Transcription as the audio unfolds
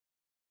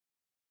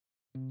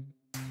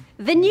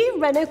The new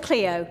Renault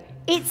Clio.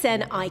 It's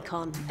an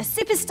icon, a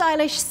super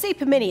stylish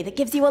super mini that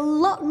gives you a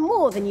lot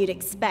more than you'd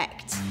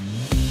expect.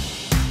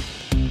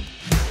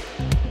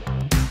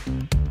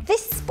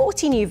 This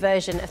sporty new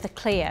version of the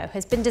Clio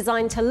has been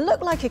designed to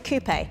look like a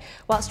coupe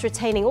whilst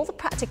retaining all the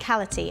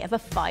practicality of a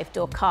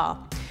 5-door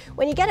car.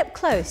 When you get up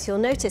close, you'll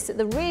notice that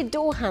the rear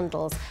door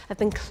handles have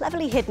been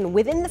cleverly hidden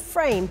within the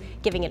frame,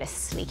 giving it a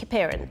sleek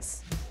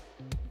appearance.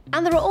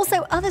 And there are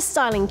also other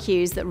styling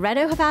cues that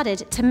Renault have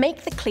added to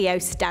make the Clio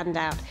stand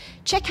out.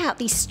 Check out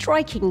these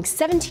striking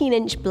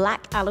 17-inch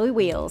black alloy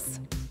wheels.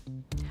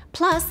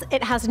 Plus,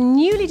 it has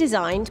newly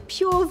designed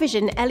Pure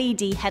Vision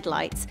LED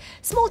headlights,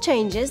 small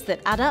changes that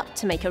add up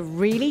to make a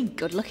really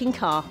good-looking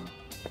car.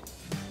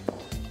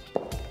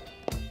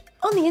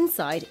 On the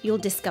inside, you'll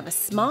discover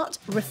smart,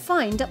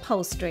 refined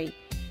upholstery.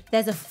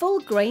 There's a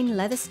full-grain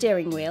leather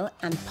steering wheel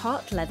and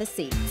part leather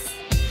seats.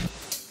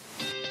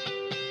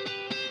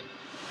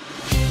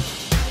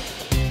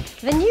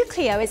 The new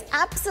Clio is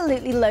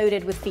absolutely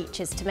loaded with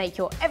features to make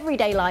your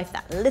everyday life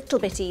that little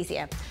bit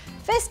easier.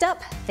 First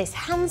up, this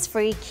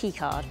hands-free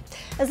keycard.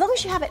 As long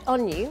as you have it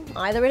on you,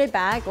 either in a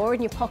bag or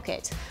in your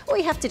pocket, all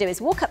you have to do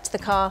is walk up to the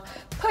car,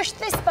 push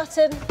this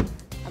button,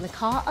 and the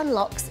car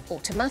unlocks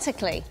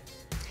automatically.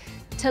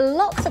 To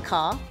lock the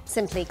car,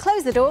 simply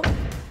close the door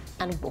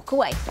and walk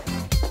away.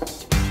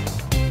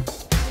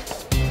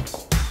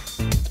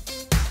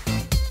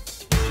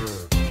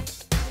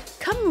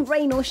 Come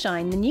rain or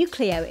shine, the new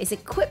Clio is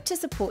equipped to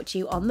support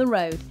you on the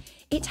road.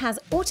 It has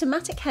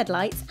automatic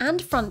headlights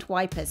and front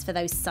wipers for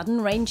those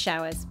sudden rain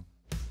showers.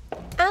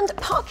 And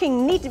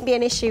parking needn't be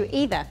an issue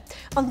either.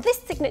 On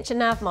this signature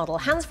nav model,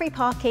 hands-free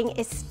parking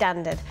is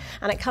standard,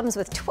 and it comes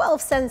with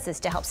 12 sensors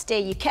to help steer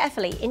you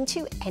carefully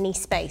into any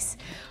space.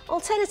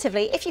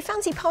 Alternatively, if you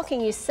fancy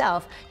parking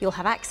yourself, you'll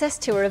have access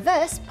to a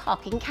reverse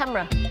parking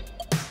camera.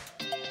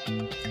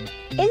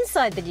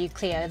 Inside the new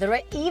Clio, there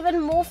are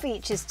even more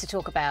features to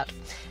talk about.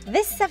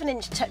 This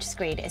 7-inch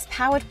touchscreen is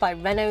powered by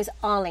Renault's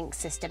R-Link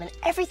system, and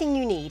everything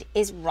you need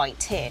is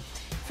right here.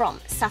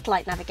 From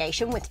satellite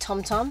navigation with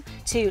TomTom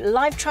to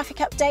live traffic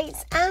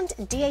updates and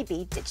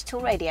DAB digital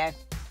radio.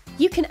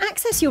 You can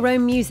access your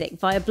own music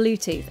via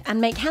Bluetooth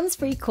and make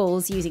hands-free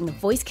calls using the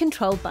voice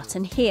control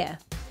button here.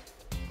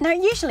 Now,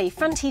 usually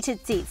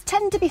front-heated seats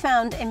tend to be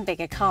found in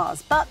bigger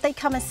cars, but they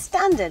come as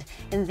standard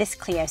in this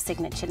Clio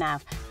signature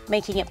nav,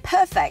 making it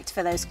perfect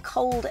for those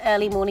cold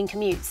early morning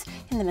commutes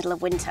in the middle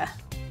of winter.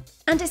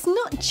 And it's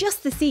not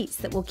just the seats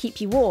that will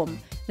keep you warm.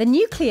 The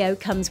new Clio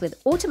comes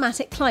with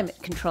automatic climate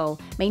control,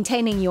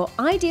 maintaining your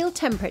ideal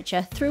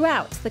temperature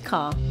throughout the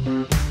car.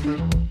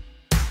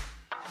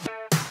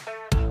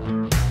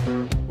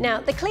 Now,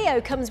 the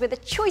Clio comes with a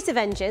choice of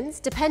engines,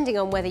 depending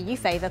on whether you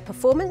favour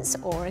performance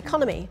or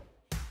economy.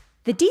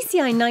 The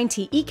DCI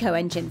 90 Eco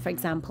engine, for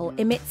example,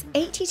 emits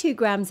 82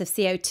 grams of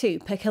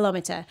CO2 per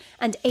kilometre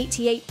and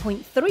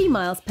 88.3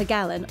 miles per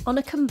gallon on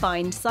a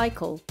combined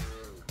cycle.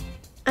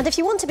 And if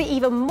you want to be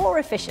even more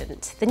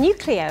efficient, the new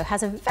Clio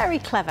has a very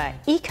clever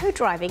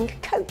eco-driving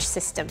coach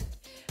system.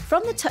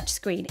 From the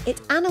touchscreen,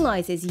 it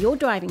analyses your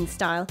driving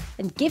style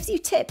and gives you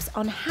tips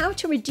on how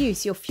to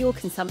reduce your fuel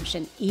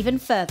consumption even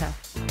further.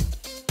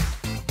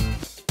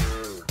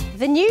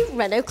 The new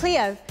Renault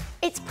Clio.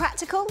 It's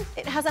practical,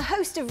 it has a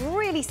host of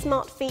really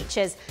smart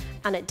features,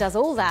 and it does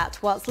all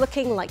that whilst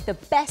looking like the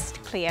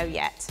best Clio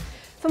yet.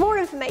 For more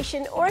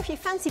information, or if you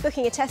fancy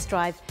booking a test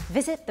drive,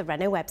 visit the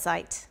Renault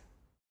website.